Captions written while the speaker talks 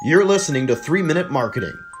You're listening to 3 Minute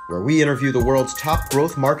Marketing, where we interview the world's top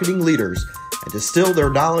growth marketing leaders and distill their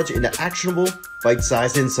knowledge into actionable,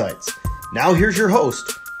 bite-sized insights. Now here's your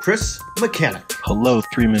host, Chris Mechanic. Hello,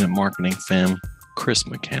 3 Minute Marketing fam. Chris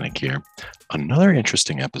Mechanic here. Another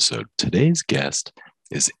interesting episode. Today's guest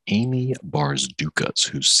is Amy Barzdukas,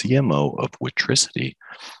 who's CMO of WiTricity,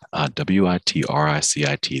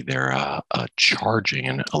 WiTricity. They're a charging,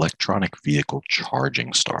 an electronic vehicle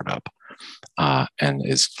charging startup, and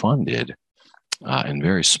is funded and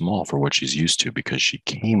very small for what she's used to, because she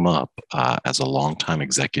came up as a longtime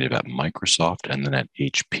executive at Microsoft and then at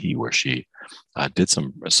HP, where she did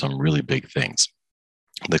some really big things.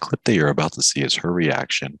 The clip that you're about to see is her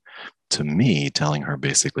reaction to me telling her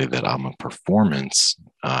basically that I'm a performance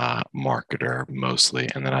marketer mostly,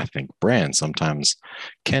 and that I think brands sometimes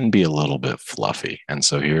can be a little bit fluffy. And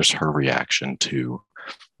so here's her reaction to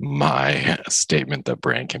my statement that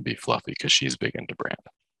brand can be fluffy, because she's big into brand.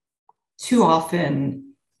 Too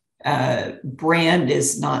often, brand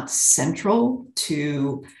is not central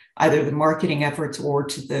to either the marketing efforts or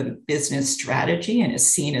to the business strategy, and is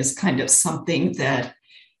seen as kind of something that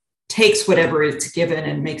takes whatever it's given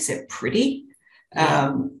and makes it pretty.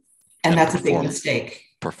 And that's a big mistake.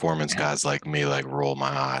 Performance guys like me roll my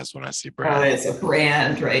eyes when I see brand. It's a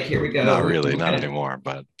brand, right? Here we go. Not really, not anymore,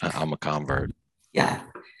 but I'm a convert. Yeah.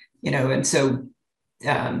 And so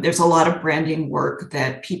there's a lot of branding work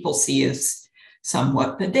that people see as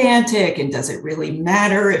somewhat pedantic, and does it really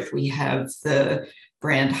matter if we have the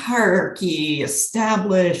brand hierarchy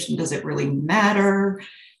established, and does it really matter?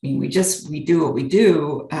 I mean, we do what we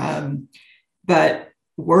do, but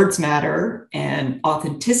words matter, and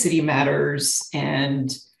authenticity matters,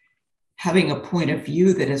 and having a point of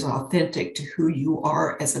view that is authentic to who you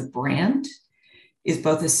are as a brand is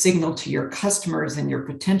both a signal to your customers and your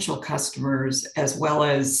potential customers, as well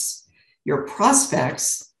as your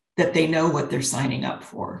prospects, that they know what they're signing up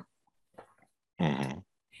for. Mm-hmm.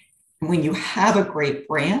 When you have a great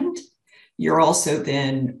brand, you're also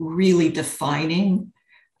then really defining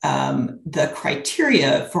the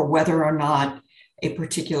criteria for whether or not a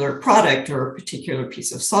particular product or a particular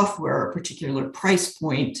piece of software or a particular price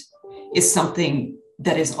point is something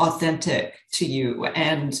that is authentic to you.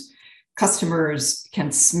 And customers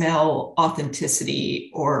can smell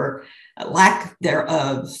authenticity or lack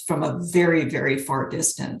thereof from a very, very far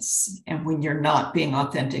distance. And when you're not being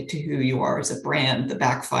authentic to who you are as a brand, the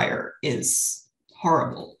backfire is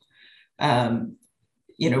horrible.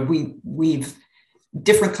 We've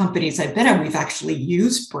different companies I've been in, we've actually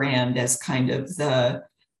used brand as kind of the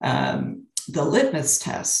litmus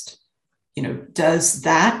test. Does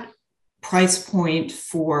that price point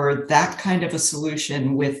for that kind of a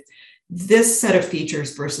solution with this set of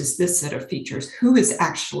features versus this set of features, who is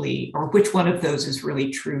actually, or which one of those is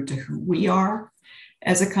really true to who we are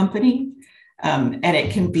as a company? And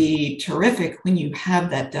it can be terrific when you have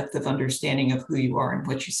that depth of understanding of who you are and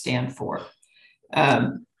what you stand for.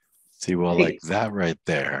 Like that right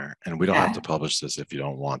there, and we don't have to publish this if you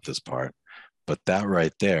don't want this part, but that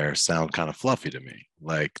right there sounds kind of fluffy to me.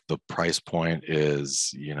 Like the price point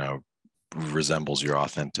is, resembles your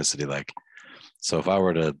authenticity. So if I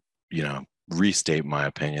were to, restate my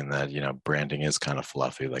opinion that, branding is kind of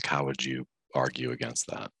fluffy, how would you argue against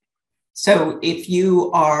that? So if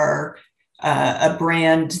you are a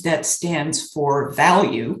brand that stands for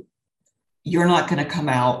value, you're not going to come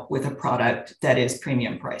out with a product that is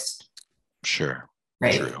premium priced. Sure.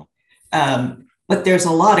 Right. True. But there's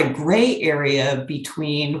a lot of gray area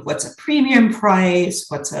between what's a premium price,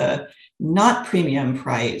 what's a not premium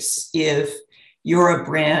price. If you're a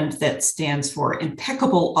brand that stands for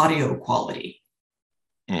impeccable audio quality,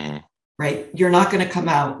 mm-hmm. right? You're not going to come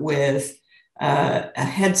out with a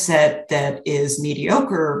headset that is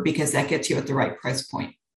mediocre, because that gets you at the right price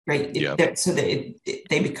point, right? Yep. So they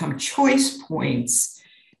become choice points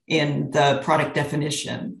in the product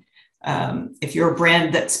definition. If you're a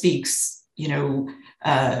brand that speaks,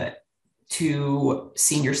 to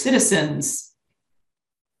senior citizens,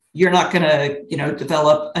 you're not going to,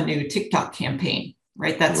 develop a new TikTok campaign,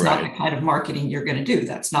 right? That's not the kind of marketing you're going to do.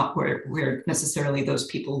 That's not where necessarily those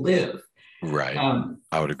people live. Right.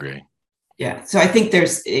 I would agree. Yeah. So I think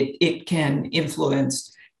it can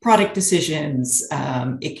influence product decisions.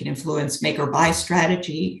 It can influence make or buy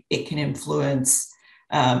strategy. It can influence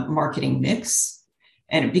marketing mix.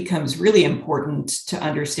 And it becomes really important to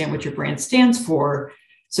understand what your brand stands for,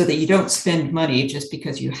 so that you don't spend money just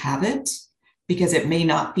because you have it, because it may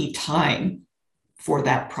not be time for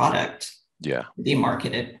that product to be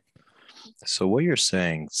marketed. So what you're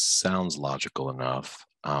saying sounds logical enough.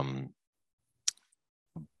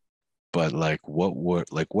 But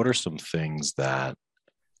what are some things that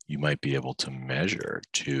you might be able to measure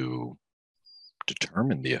to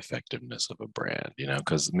determine the effectiveness of a brand,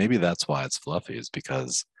 because maybe that's why it's fluffy, is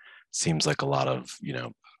because it seems like a lot of,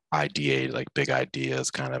 ideate, like big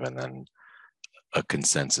ideas kind of, and then a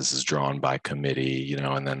consensus is drawn by committee,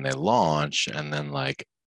 and then they launch, and then like,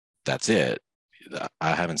 that's it.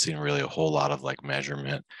 I haven't seen really a whole lot of like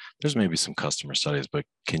measurement. There's maybe some customer studies, but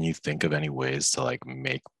can you think of any ways to like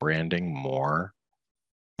make branding more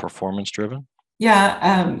performance driven?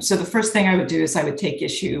 Yeah. So the first thing I would do is I would take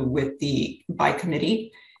issue with the by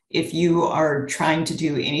committee. If you are trying to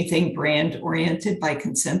do anything brand oriented by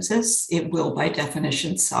consensus, it will by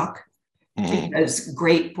definition suck, because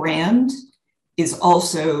great brand is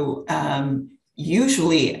also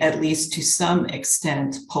usually, at least to some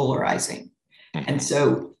extent, polarizing. And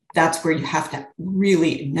so that's where you have to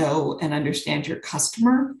really know and understand your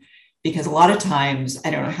customer, because a lot of times, I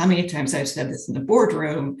don't know how many times I've said this in the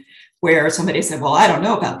boardroom, where somebody said, well, I don't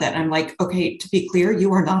know about that. And I'm like, okay, to be clear,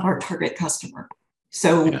 you are not our target customer.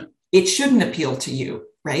 So it shouldn't appeal to you,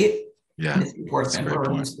 right? Yeah. Mr. Board member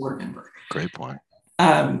or Ms. Board member. Great point.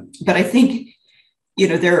 But I think,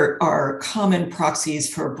 there are common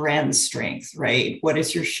proxies for brand strength, right? What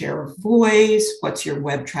is your share of voice? What's your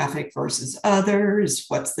web traffic versus others?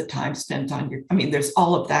 What's the time spent on there's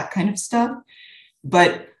all of that kind of stuff.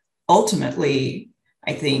 But ultimately,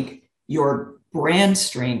 I think your brand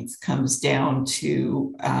strength comes down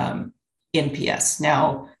to NPS.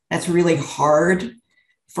 Now, that's really hard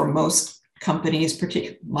for most companies,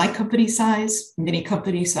 particularly my company size, many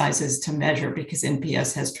company sizes, to measure, because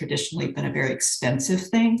NPS has traditionally been a very expensive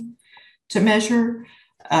thing to measure.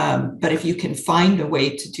 But if you can find a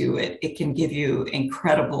way to do it, it can give you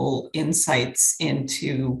incredible insights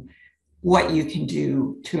into what you can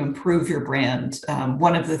do to improve your brand.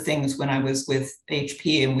 One of the things when I was with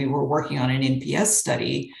HP and we were working on an NPS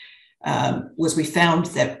study was we found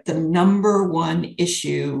that the number one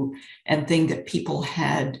issue and thing that people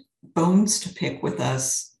had bones to pick with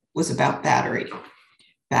us was about battery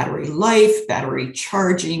life, battery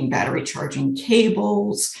charging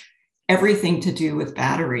cables, everything to do with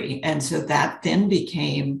battery. And so that then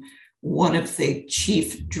became one of the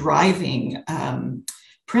chief driving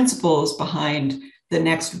principles behind the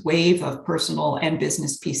next wave of personal and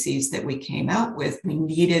business PCs that we came out with. We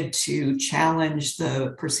needed to challenge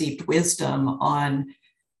the perceived wisdom on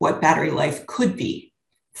what battery life could be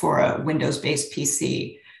for a Windows-based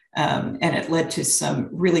PC. And it led to some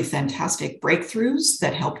really fantastic breakthroughs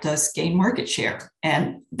that helped us gain market share.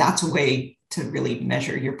 And that's a way to really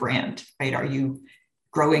measure your brand, right? Are you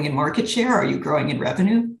growing in market share? Are you growing in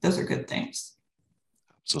revenue? Those are good things.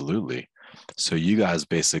 Absolutely. So you guys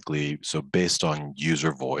basically, based on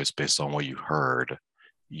user voice, based on what you heard,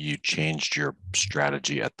 you changed your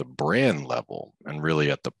strategy at the brand level, and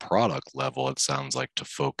really at the product level, it sounds like, to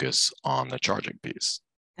focus on the charging piece.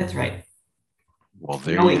 That's right. Well,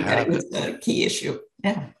 there you have it. It was a key issue.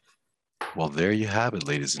 Yeah. Well, there you have it,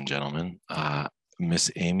 ladies and gentlemen.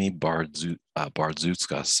 Miss Amy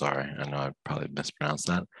Barzdukas, sorry, I know I probably mispronounced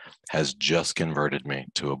that, has just converted me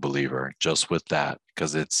to a believer just with that,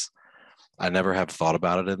 because I never have thought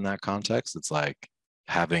about it in that context. It's like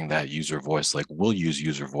having that user voice, like we'll use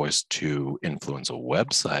user voice to influence a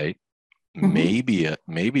website, maybe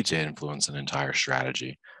to influence an entire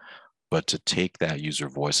strategy, but to take that user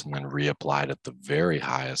voice and then reapply it at the very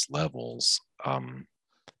highest levels,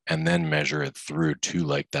 and then measure it through to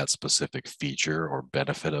like that specific feature or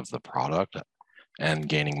benefit of the product and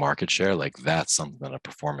gaining market share, like that's something that a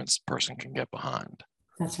performance person can get behind.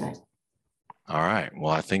 That's right. All right.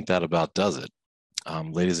 Well, I think that about does it.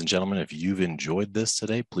 Ladies and gentlemen, if you've enjoyed this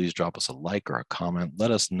today, please drop us a like or a comment.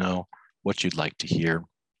 Let us know what you'd like to hear.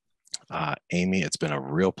 Amy, it's been a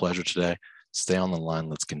real pleasure today. Stay on the line.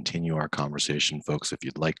 Let's continue our conversation, folks. If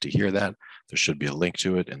you'd like to hear that, there should be a link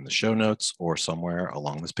to it in the show notes or somewhere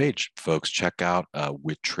along this page. Folks, check out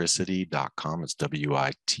WiTricity.com. It's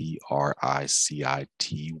WiTricity,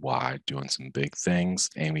 doing some big things.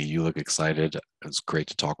 Amy, you look excited. It's great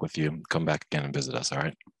to talk with you. Come back again and visit us, all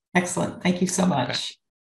right? Excellent. Thank you so much. Okay.